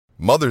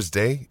Mother's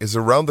Day is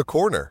around the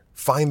corner.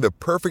 Find the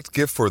perfect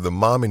gift for the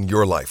mom in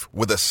your life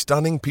with a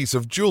stunning piece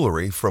of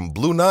jewelry from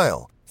Blue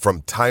Nile.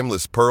 From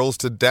timeless pearls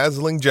to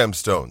dazzling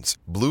gemstones,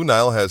 Blue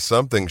Nile has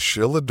something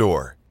she'll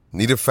adore.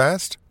 Need it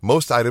fast?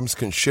 Most items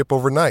can ship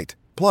overnight.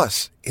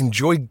 Plus,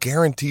 enjoy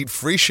guaranteed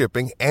free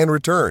shipping and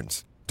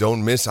returns.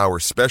 Don't miss our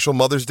special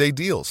Mother's Day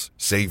deals.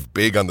 Save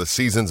big on the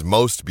season's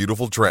most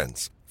beautiful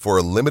trends. For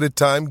a limited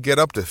time, get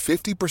up to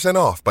 50%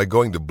 off by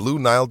going to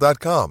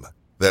BlueNile.com.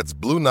 That's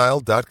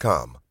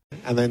BlueNile.com.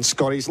 And then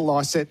Scotty's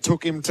Lycett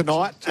took him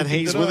tonight, and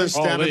he's with us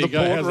down in the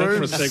port room.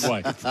 How's that for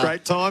a segue?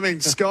 Great timing.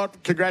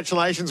 Scott,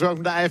 congratulations.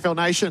 Welcome to AFL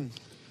Nation.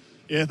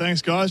 Yeah,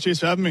 thanks, guys. Cheers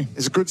for having me.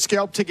 It's a good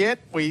scalp to get.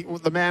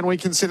 The man we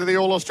consider the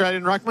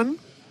All-Australian ruckman.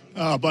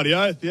 Oh, bloody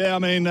oath. Yeah, I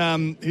mean,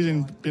 he's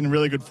been in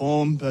really good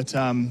form, but,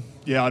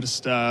 I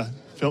just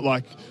felt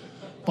like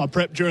my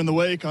prep during the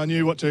week, I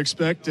knew what to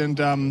expect, and,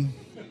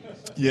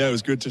 it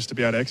was good just to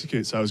be able to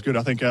execute, so it was good.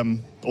 I think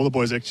all the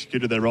boys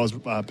executed their roles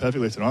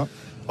perfectly tonight.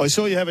 I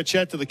saw you have a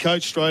chat to the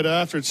coach straight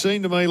after. It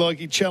seemed to me like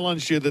he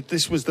challenged you that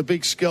this was the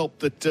big scalp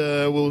that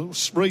will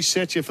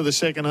reset you for the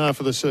second half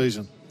of the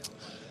season.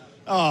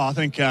 Oh, I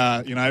think,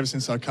 ever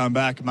since I come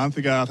back a month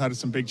ago, I've had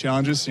some big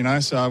challenges,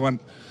 so I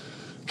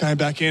came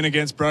back in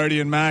against Brody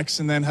and Max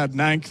and then had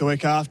Nank the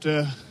week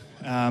after.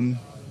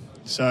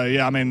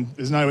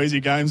 There's no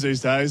easy games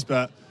these days,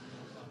 but,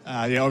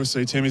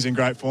 obviously Timmy's in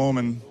great form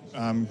and,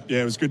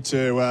 it was good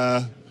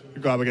to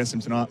go up against him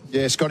tonight.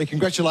 Yeah, Scotty,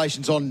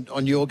 congratulations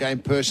on your game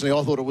personally.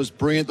 I thought it was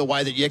brilliant the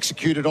way that you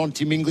executed on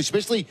Tim English,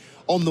 especially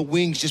on the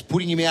wings, just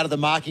putting him out of the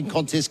marking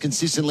contest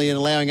consistently and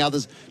allowing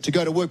others to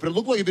go to work. But it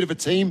looked like a bit of a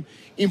team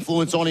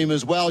influence on him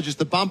as well, just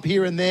the bump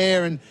here and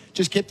there, and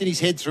just kept in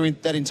his head through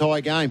that entire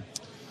game.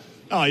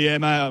 Oh, yeah,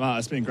 mate,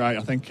 it's been great.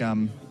 I think,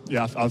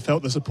 I've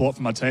felt the support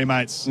from my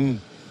teammates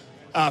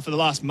for the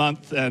last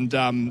month, and,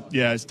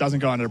 it doesn't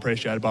go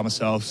underappreciated by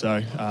myself.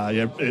 So,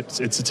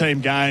 it's a team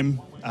game.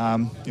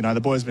 The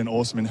boys have been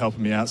awesome in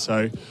helping me out.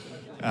 So,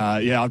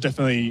 I've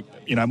definitely,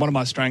 one of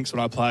my strengths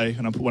when I play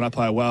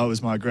well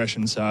is my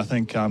aggression. So I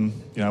think,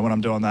 when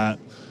I'm doing that,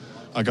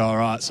 I go all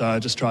right. So I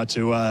just tried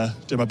to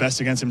do my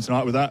best against him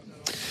tonight with that.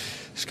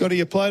 Scotty,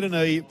 you played in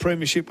a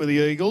premiership with the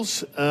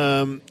Eagles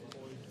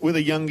with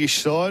a youngish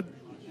side.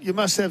 You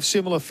must have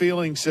similar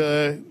feelings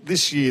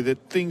this year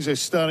that things are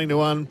starting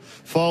to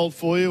unfold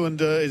for you,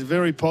 and it's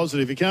very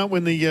positive. You can't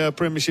win the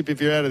premiership if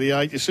you're out of the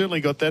 8. You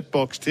certainly got that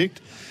box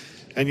ticked.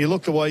 And you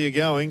look the way you're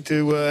going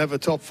to have a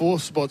top 4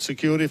 spot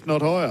secured, if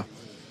not higher.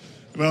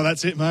 Well,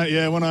 that's it, mate.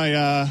 Yeah, when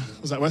I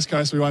was at West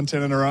Coast, we won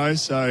 10 in a row.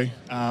 So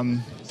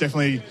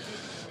definitely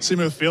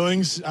similar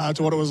feelings to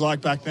what it was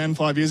like back then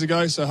 5 years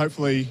ago. So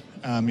hopefully,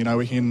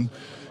 we can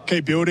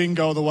keep building,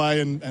 go all the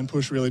way and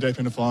push really deep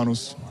into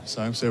finals.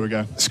 So there we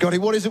go. Scotty,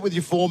 what is it with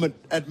your form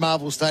at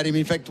Marvel Stadium?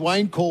 In fact,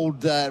 Wayne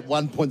called at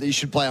one point that you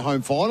should play a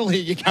home final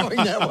here. You're going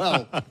that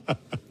well.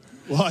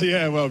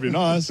 It'd be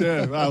nice.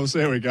 Yeah, well,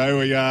 there we go.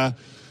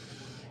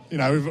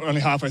 We're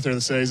only halfway through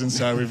the season,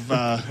 so we've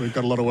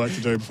got a lot of work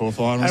to do before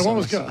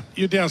finals. Hey,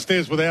 you're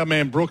downstairs with our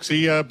man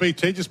Brooksy.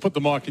 BT, just put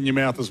the mic in your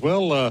mouth as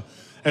well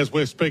as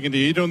we're speaking to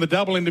you. You're doing the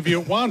double interview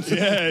at once.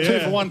 Yeah.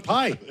 2 for 1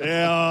 pay.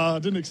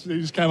 Yeah, he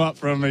just came up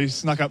he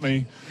snuck up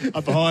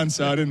behind,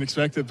 so I didn't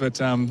expect it. But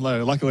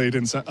luckily he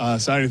didn't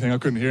say anything. I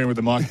couldn't hear him with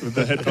the mic, with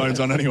the headphones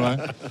on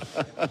anyway.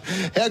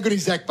 How good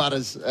is Zach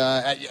Butters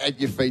at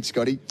your feet,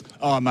 Scotty?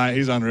 Oh, mate,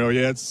 he's unreal.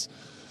 Yeah,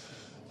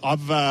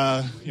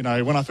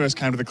 when I first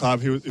came to the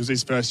club, it was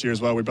his first year as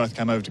well. We both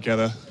came over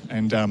together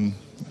and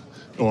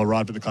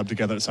arrived at the club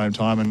together at the same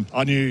time. And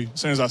I knew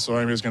as soon as I saw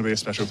him, he was going to be a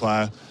special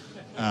player.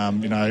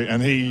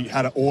 And he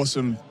had an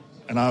awesome,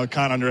 and I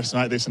can't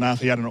underestimate this enough,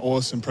 he had an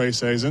awesome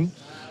pre-season.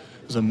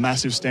 It was a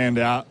massive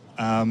standout,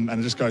 and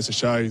it just goes to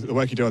show the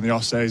work you do in the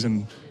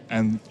off-season,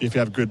 and if you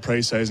have a good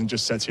pre-season,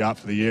 just sets you up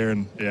for the year.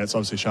 And, it's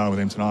obviously showing with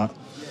him tonight.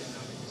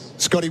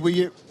 Scotty, were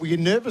you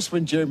nervous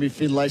when Jeremy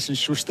Finlayson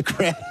shushed the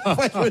crowd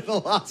through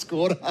the last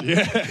quarter?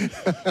 Yeah.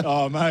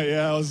 Oh, mate,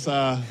 yeah.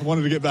 I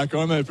wanted to get back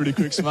on there pretty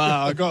quick,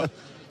 smart. I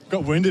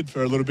got winded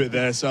for a little bit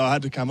there, so I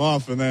had to come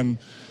off. And then,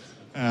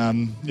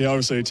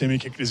 obviously Timmy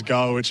kicked his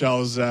goal, which I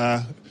was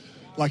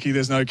lucky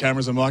there's no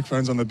cameras and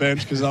microphones on the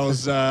bench because I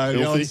was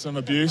yelling some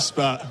abuse.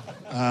 But,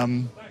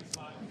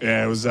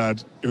 it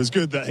was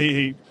good that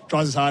he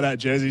tries his heart out.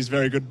 Jersey's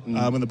very good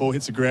when the ball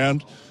hits the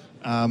ground.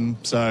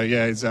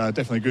 He's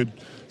definitely a good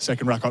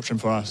second ruck option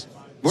for us.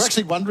 We're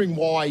actually wondering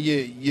why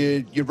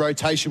your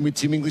rotation with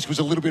Tim English was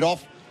a little bit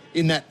off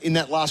in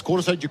that last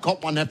quarter. So did your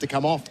cop one have to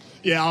come off?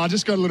 Yeah, I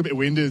just got a little bit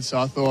winded, so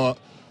I thought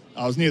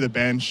I was near the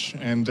bench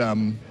and,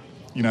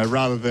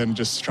 rather than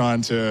just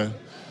trying to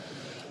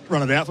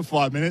run it out for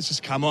 5 minutes,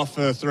 just come off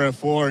for 3 or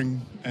 4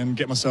 and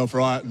get myself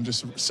right and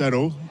just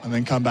settle and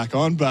then come back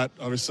on. But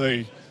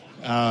obviously,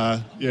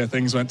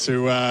 things went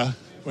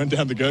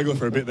down the gurgler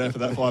for a bit there for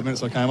that 5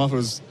 minutes I came off.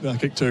 I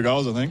kicked 2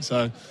 goals, I think.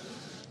 So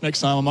next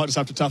time I might just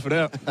have to tough it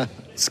out.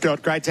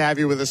 Scott, great to have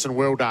you with us and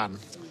well done.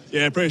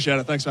 Yeah, appreciate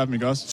it. Thanks for having me, guys.